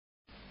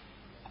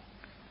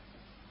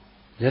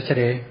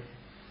Yesterday,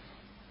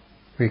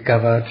 we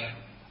covered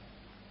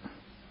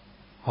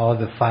all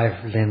the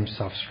 5 limbs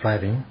of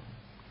striving,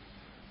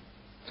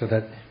 so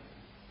that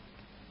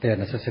they are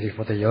necessary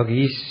for the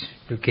yogis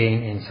to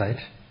gain insight.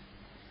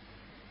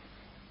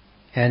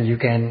 And you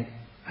can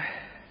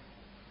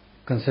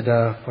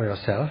consider for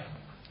yourself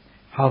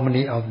how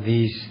many of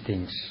these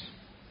things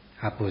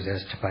are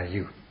possessed by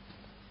you.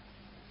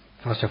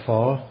 First of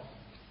all,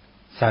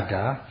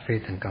 saddha,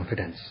 faith and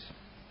confidence.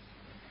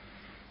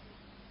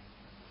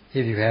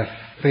 If you have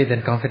faith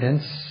and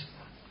confidence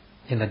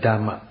in the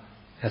Dhamma,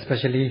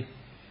 especially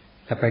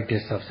the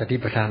practice of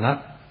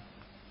Satipatthana,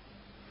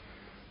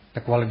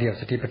 the quality of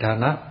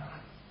Satipatthana,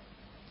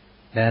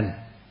 then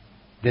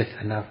this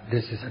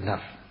is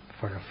enough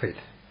for your faith.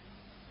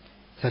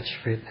 Such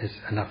faith is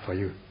enough for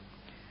you.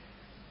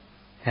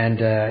 And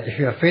if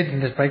you have faith in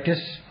this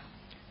practice,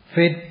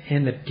 faith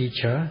in the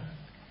teacher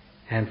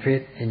and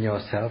faith in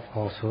yourself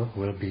also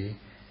will be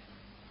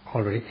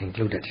already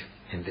included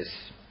in this.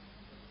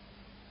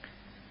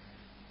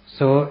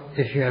 So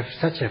if you have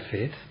such a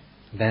faith,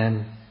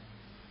 then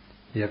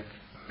you have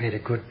made a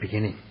good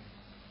beginning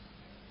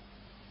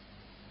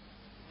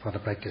for the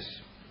practice.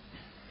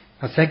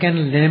 A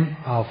second limb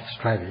of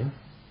striving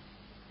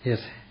is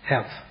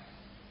health.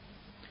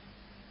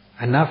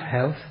 Enough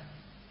health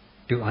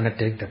to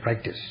undertake the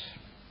practice.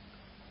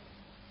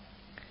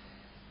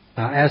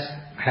 Now, as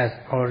has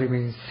already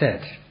been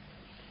said,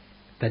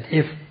 that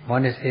if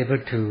one is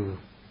able to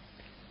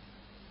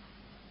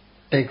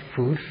take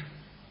food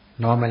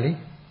normally,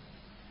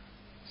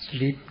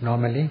 sleep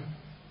normally,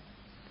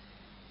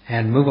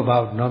 and move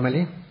about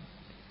normally,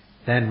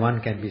 then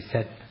one can be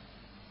said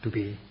to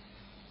be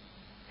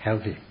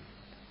healthy,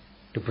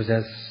 to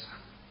possess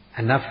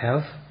enough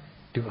health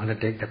to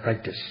undertake the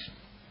practice.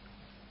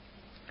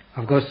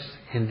 Of course,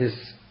 in this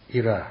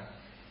era,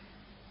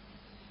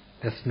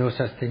 there's no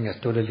such thing as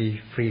totally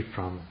free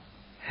from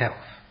health,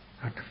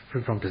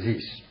 free from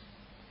disease.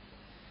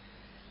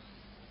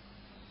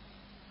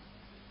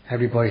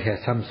 Everybody has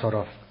some sort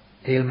of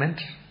ailment,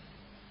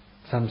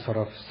 some sort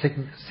of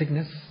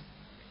sickness,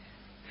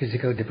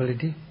 physical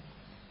debility.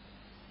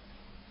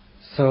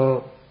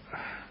 So,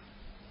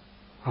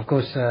 of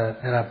course,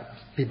 there are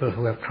people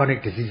who have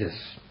chronic diseases.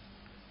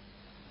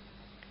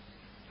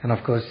 And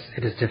of course,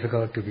 it is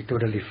difficult to be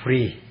totally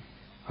free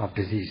of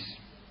disease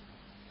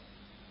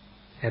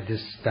at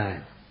this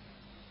time.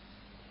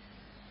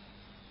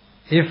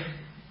 If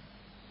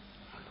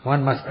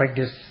one must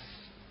practice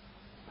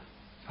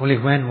only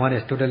when one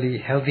is totally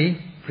healthy,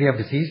 free of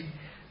disease,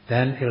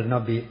 then it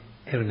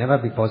will never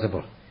be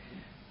possible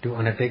to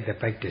undertake the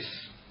practice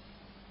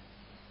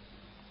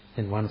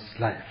in one's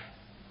life.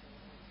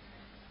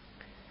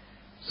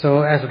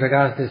 So as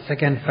regards the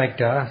second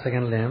factor,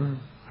 second limb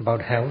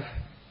about health,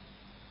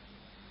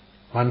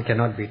 one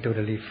cannot be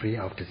totally free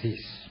of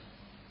disease.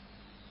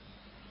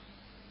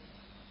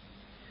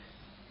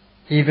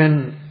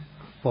 Even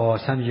for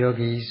some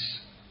yogis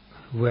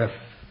who are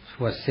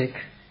sick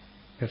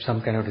with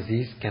some kind of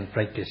disease can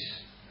practice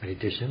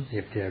meditation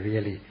if they are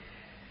really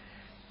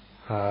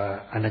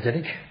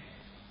energetic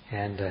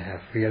and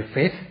have real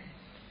faith.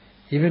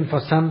 Even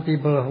for some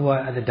people who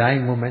are at the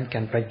dying moment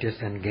can practice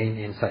and gain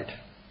insight.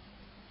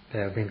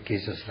 There have been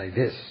cases like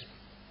this.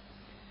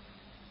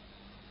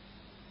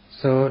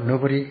 So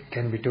nobody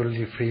can be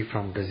totally free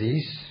from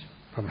disease,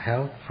 from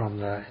health, from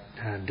the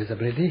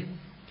disability.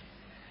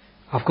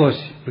 Of course,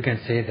 we can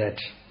say that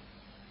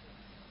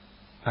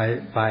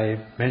by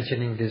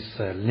mentioning this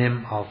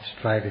limb of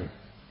striving,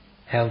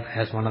 health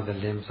as one of the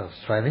limbs of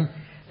striving,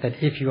 that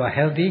if you are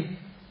healthy,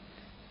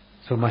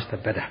 so much the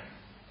better.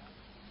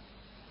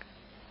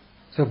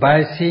 So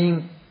by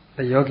seeing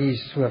the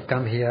yogis who have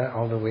come here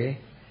all the way,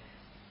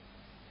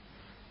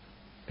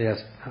 they are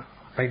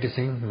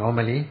practicing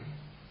normally,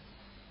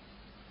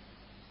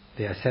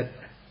 they are said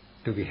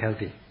to be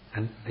healthy,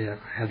 and they are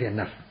healthy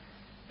enough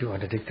to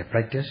undertake the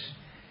practice.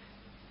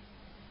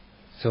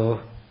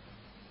 So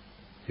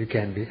you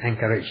can be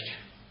encouraged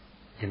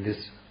in this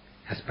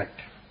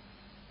aspect.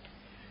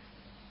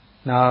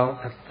 Now,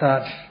 the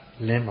third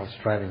limb of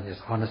striving is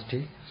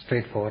honesty,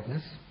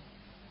 straightforwardness.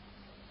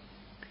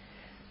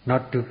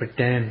 Not to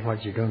pretend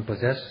what you don't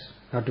possess,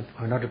 not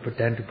to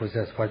pretend to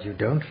possess what you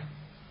don't,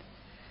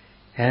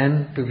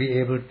 and to be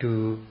able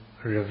to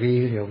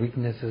reveal your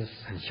weaknesses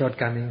and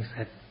shortcomings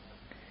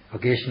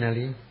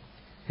occasionally,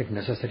 if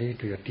necessary,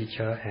 to your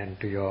teacher and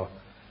to your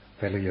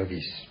fellow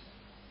yogis.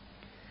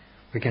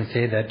 We can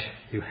say that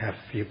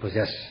you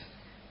possess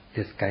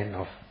this kind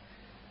of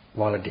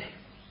quality.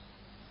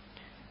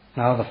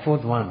 Now the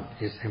fourth one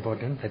is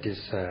important, that is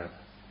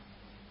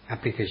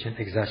application,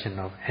 exertion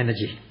of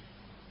energy.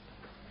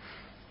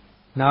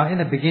 Now in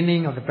the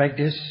beginning of the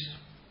practice,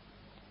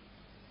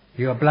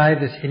 you apply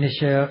this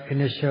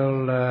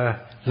initial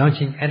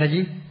launching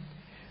energy,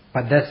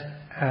 but that's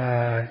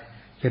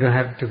you don't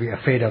have to be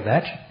afraid of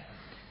that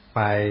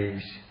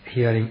by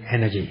hearing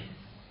energy.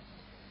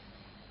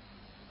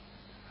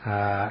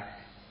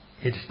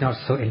 It's not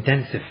so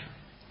intensive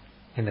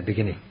in the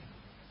beginning.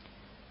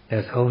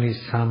 There's only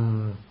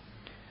some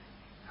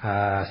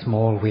a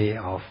small way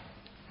of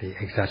the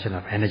exertion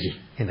of energy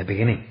in the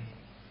beginning.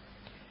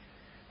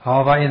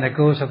 However, in the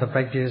course of the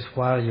practice,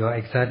 while you are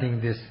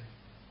exerting this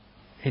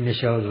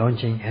initial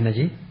launching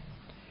energy,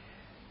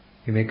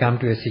 you may come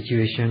to a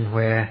situation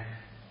where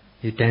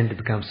you tend to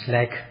become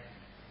slack,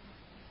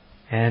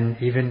 and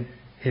even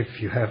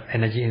if you have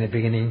energy in the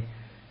beginning,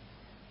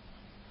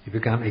 you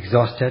become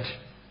exhausted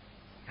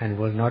and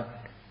will not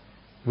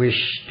wish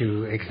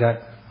to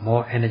exert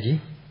more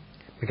energy,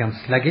 become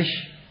sluggish.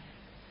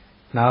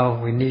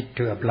 Now we need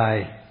to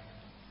apply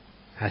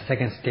a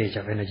second stage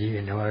of energy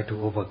in order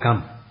to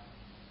overcome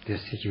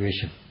this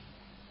situation,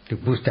 to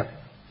boost up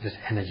this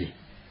energy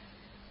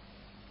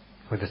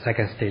with the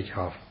second stage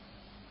of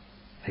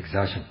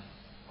exertion.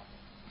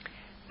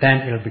 Then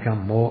it will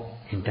become more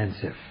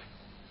intensive,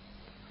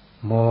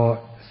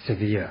 more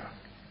severe,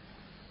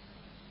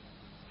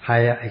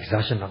 higher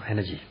exertion of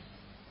energy.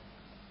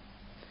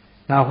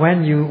 Now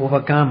when you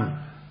overcome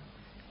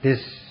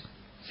this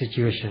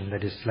situation,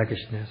 that is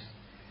sluggishness,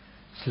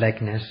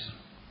 slackness,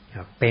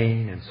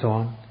 pain and so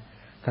on,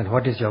 then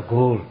what is your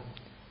goal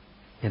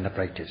in the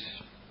practice?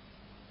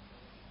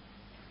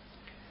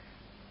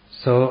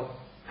 So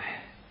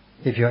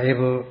if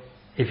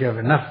you have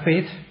enough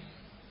faith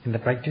in the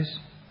practice,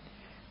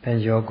 then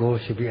your goal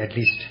should be at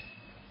least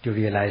to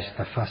realize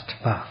the first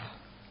path.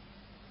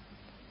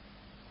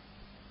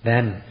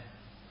 Then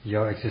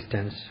your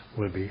existence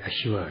will be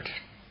assured.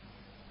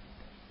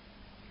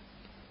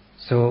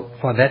 So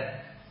for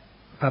that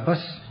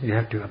purpose, you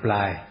have to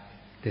apply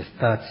this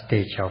third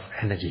stage of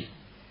energy,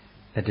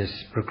 that is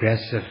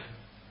progressive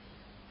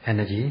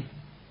energy,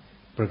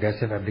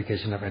 progressive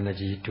application of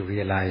energy to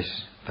realize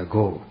the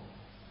goal.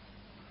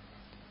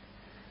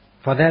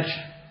 For that,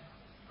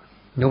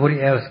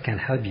 nobody else can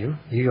help you.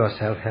 You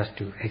yourself have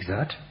to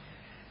exert.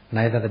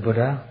 Neither the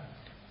Buddha,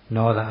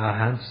 nor the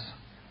Arhants,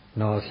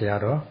 nor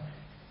Sayadaw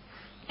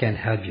can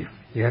help you.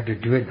 You have to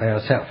do it by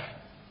yourself.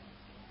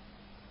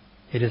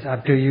 It is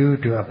up to you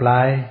to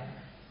apply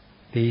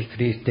these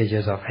three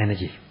stages of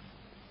energy.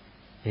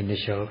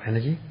 Initial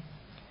energy,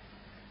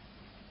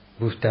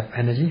 boost up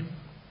energy,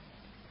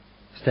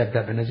 stepped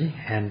up energy,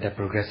 and the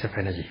progressive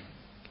energy.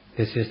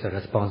 This is the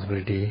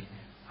responsibility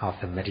of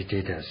the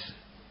meditators.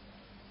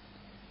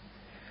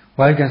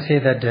 Well, you can say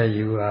that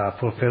you are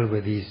fulfilled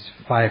with these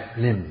 5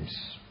 limbs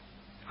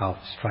of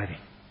striving.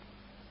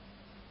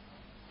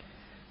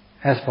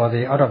 As for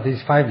out of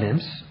these 5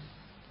 limbs,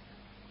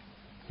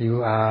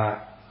 you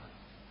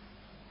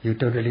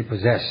totally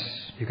possess.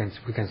 We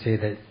can say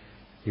that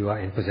you are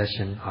in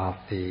possession of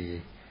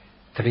the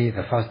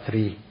first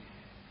 3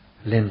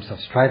 limbs of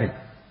striving.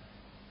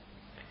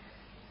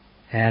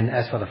 And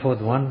as for the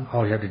 4th one,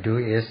 all you have to do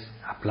is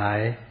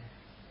apply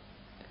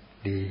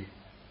the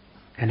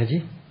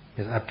energy.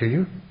 It's up to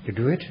you to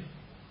do it,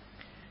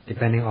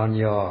 depending on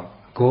your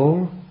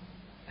goal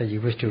that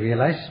you wish to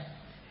realize.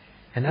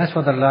 And as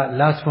for the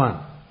last one,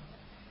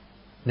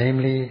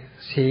 namely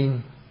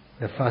seeing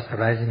the first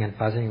arising and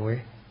passing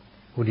away,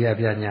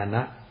 Udiyabhya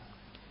Jnana,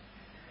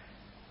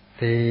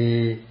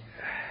 the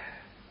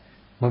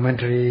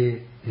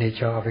momentary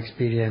nature of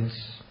experience,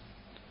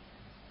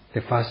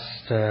 the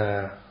first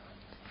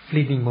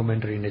fleeting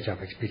momentary nature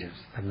of experience,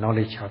 the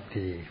knowledge of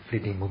the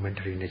fleeting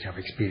momentary nature of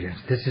experience.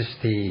 This is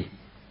the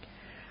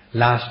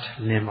last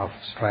limb of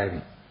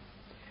striving,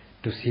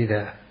 to see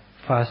the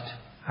first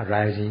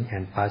arising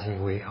and passing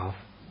away of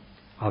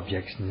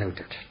objects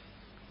noted.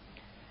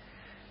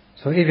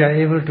 So if you are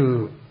able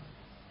to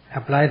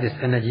apply this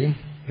energy,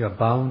 you are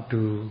bound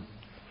to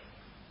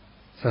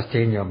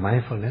sustain your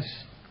mindfulness,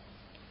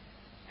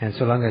 and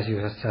so long as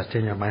you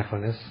sustain your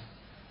mindfulness,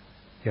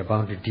 you are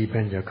bound to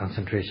deepen your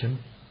concentration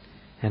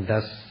and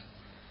thus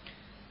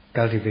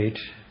cultivate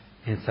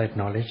insight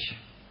knowledge,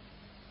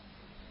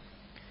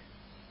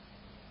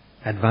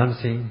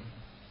 advancing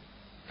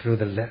through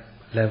the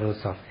levels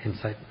of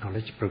insight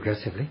knowledge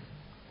progressively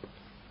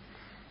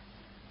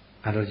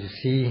until you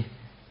see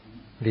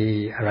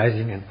the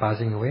arising and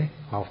passing away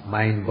of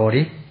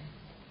mind-body,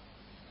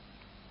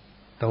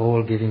 the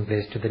old giving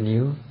place to the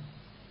new,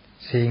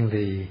 seeing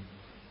the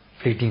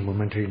fleeting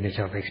momentary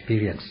nature of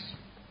experience.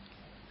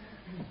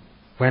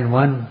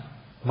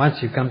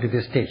 Once you come to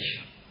this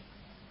stage,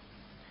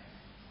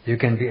 you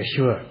can be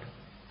assured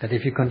that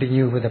if you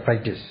continue with the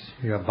practice,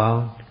 you are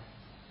bound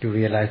to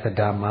realize the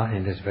Dhamma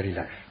in this very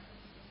life.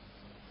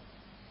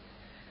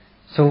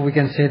 So we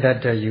can say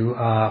that you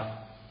are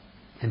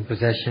in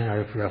possession,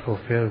 or if you are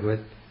fulfilled with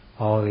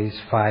all these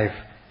 5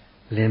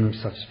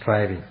 limbs of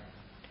striving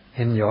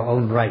in your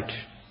own right.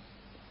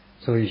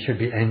 So you should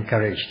be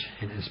encouraged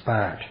and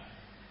inspired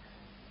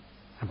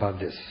about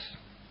this.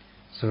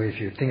 So if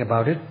you think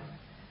about it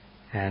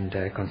and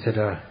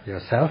consider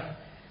yourself,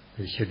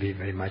 you should be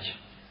very much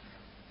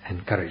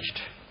encouraged.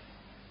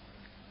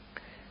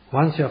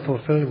 Once you are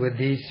fulfilled with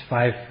these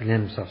 5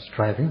 limbs of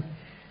striving,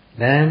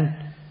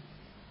 then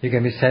you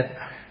can be set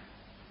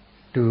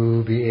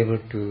to be able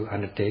to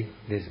undertake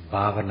this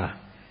bhavana,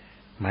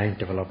 mind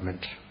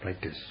development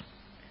practice.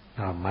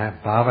 Now, my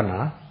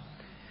bhavana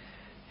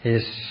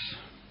is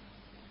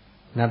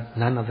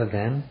none other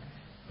than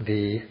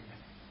the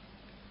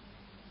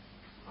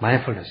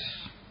mindfulness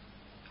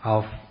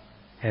of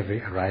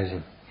every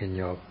arising in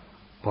your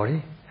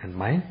body and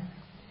mind,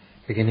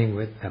 beginning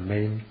with the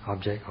main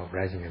object of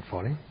rising and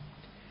falling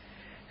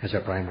as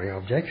your primary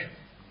object,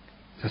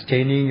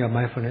 sustaining your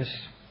mindfulness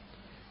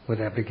with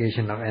the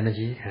application of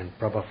energy and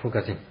proper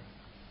focusing,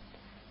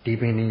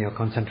 deepening your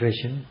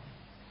concentration,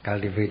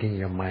 cultivating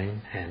your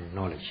mind and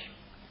knowledge.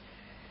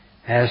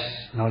 As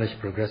knowledge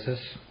progresses,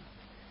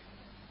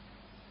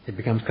 it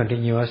becomes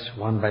continuous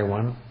one by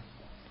one.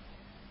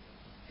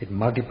 It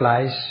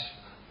multiplies,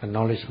 the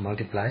knowledge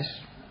multiplies,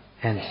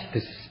 hence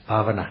this is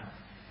bhavana.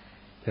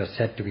 You are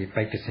said to be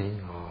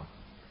practicing or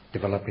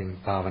developing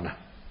bhavana.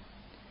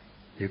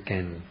 You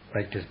can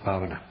practice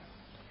bhavana.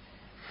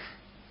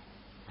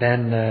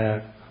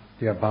 Then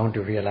you are bound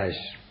to realize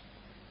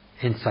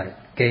insight,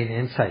 gain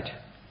insight,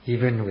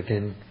 even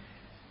within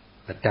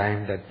the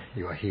time that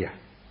you are here.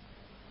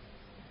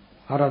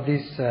 Out of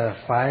these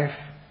 5,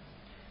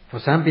 for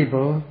some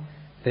people,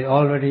 they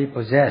already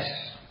possess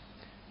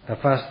the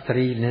first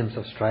 3 limbs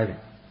of striving.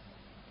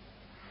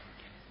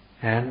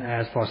 And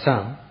as for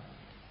some,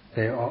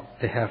 they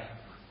have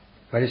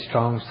very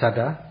strong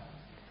saddha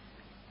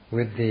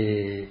with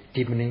the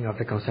deepening of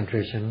the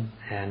concentration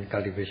and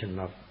cultivation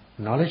of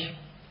knowledge.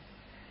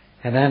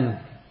 And then,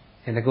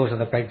 in the course of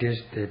the practice,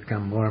 they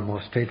become more and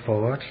more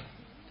straightforward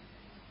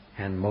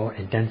and more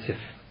intensive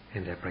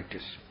in their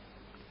practice.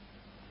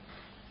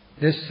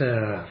 This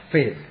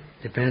faith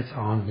depends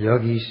on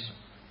yogi's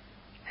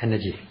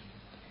energy,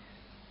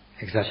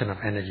 exertion of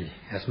energy.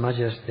 As much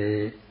as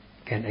they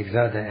can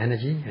exert their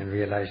energy and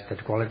realize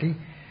that quality,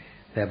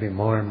 there will be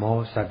more and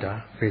more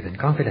saddha, faith and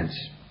confidence.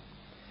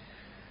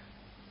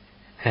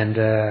 And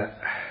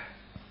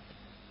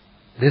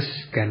this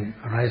can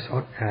arise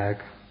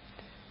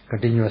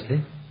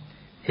continuously.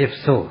 If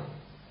so,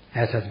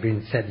 as has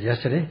been said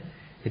yesterday,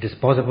 it is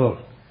possible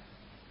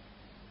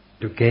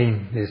to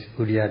gain this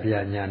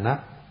uddiyābhya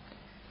jnana,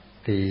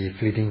 the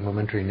fleeting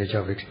momentary nature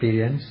of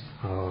experience,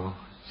 or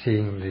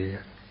seeing the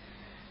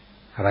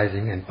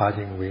arising and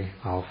passing away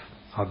of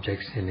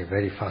objects in a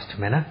very fast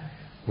manner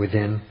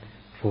within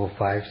 4,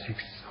 5,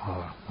 6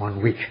 or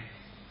 1 week.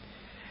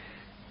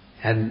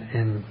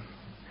 And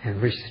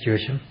in which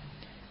situation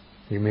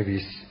you may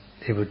be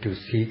able to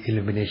see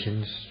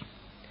illuminations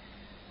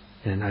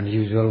in an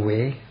unusual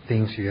way,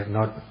 things you have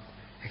not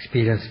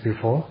experienced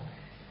before,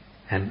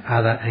 and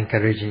other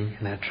encouraging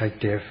and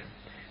attractive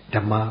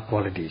Dhamma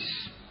qualities.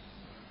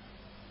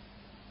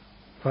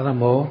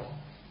 Furthermore,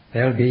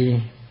 there will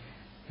be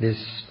this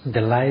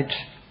delight,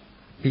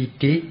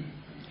 piti,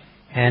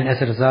 and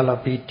as a result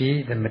of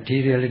piti, the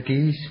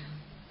materialities,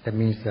 that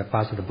means the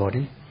parts of the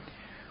body,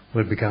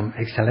 will become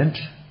excellent,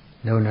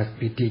 known as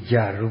piti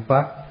ja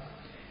rupa.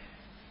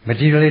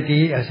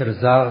 Materiality as a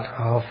result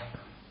of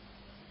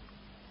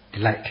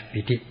delight,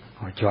 piti,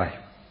 or joy.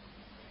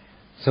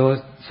 So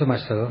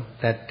much so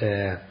that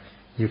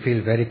you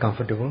feel very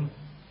comfortable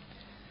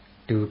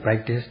to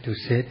practice, to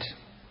sit.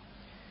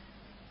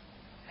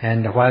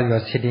 And while you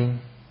are sitting,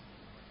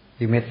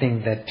 you may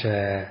think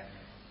that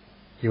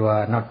you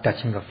are not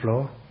touching the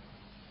floor.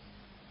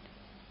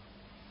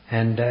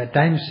 And at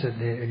times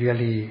they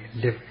really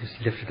is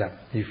lifted up.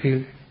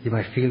 You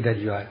might feel that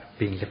you are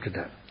being lifted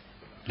up,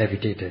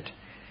 levitated.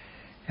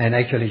 And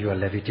actually you are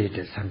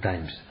levitated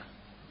sometimes.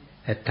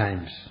 At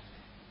times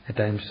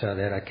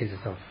there are cases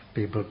of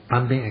people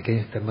bumping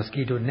against the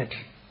mosquito net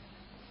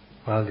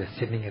while they are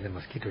sitting in the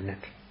mosquito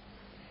net.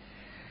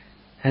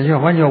 And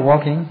when you are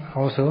walking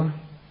also,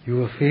 you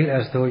will feel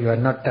as though you are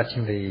not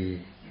touching the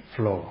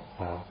floor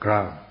or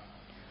ground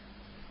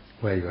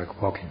where you are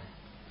walking.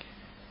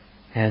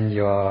 And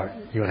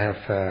you'll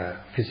have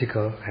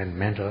physical and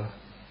mental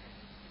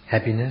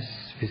happiness,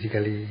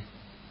 physically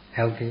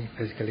healthy,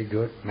 physically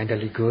good,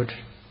 mentally good.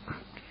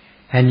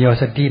 And your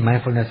sati,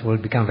 mindfulness, will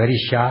become very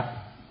sharp.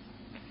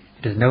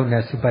 It is known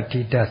as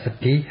Supatita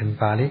Sati in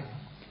Pali.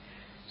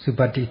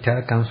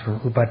 Supatita comes from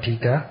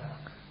Upatita.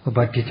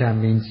 Upatita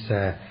means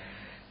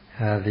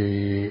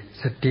the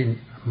sati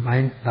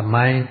mind. The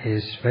mind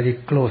is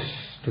very close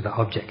to the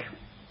object.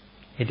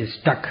 It is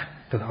stuck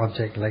to the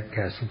object like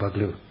super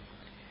glue.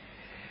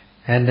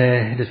 And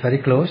it is very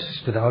close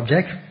to the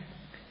object,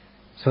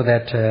 so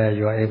that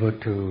you are able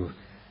to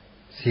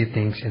see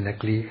things and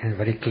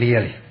very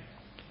clearly.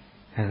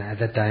 And at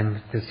that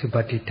time, the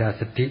Supatita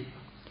Sati,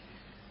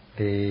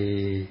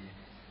 the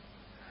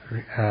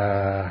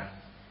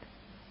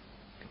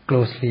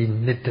closely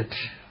knitted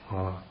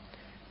or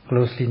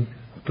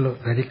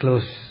very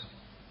close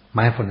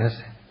mindfulness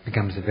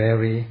becomes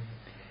very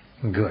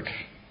good.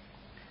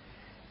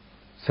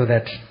 So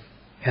that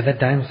at that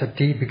time,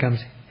 Sati becomes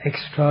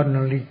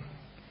extraordinarily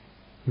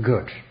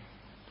good.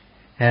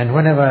 And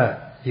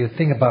whenever you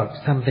think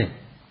about something,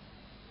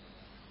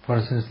 for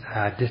instance,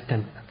 a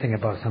distant thing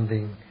about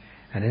something,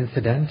 an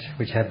incident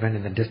which happened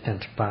in the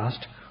distant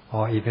past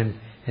or even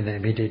in the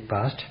immediate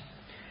past,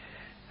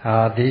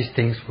 these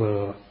things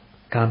will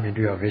come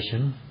into your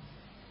vision,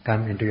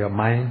 come into your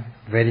mind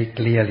very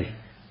clearly,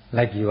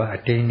 like you are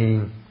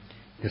attaining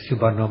the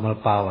supernormal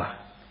power,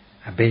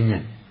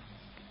 abhinyan,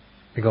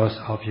 because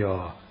of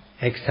your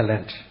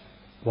excellent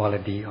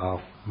quality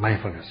of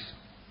mindfulness.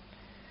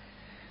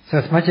 So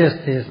as much as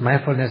this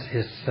mindfulness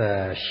is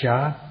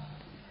sharp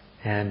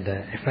and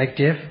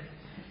effective,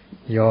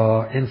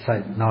 your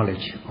insight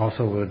knowledge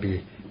also will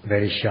be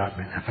very sharp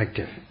and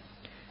effective.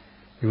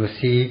 You will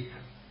see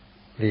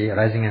the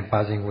arising and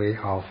passing away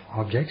of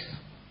objects,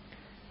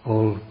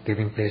 old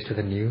giving place to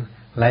the new,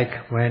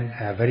 like when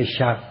very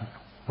sharp,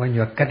 when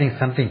you are cutting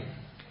something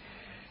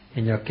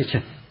in your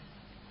kitchen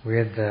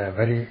with a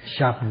very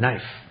sharp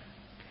knife,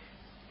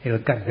 it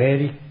will cut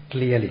very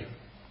clearly,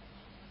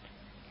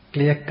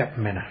 clear-cut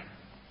manner,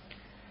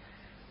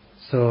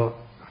 so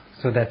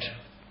that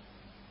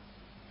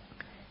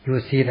you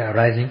will see the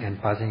arising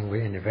and passing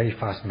away in a very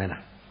fast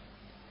manner.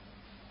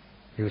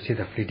 You will see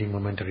the fleeting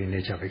momentary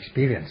nature of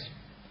experience.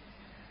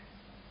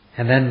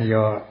 And then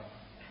your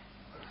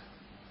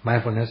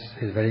mindfulness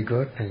is very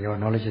good and your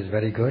knowledge is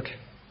very good.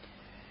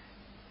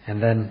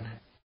 And then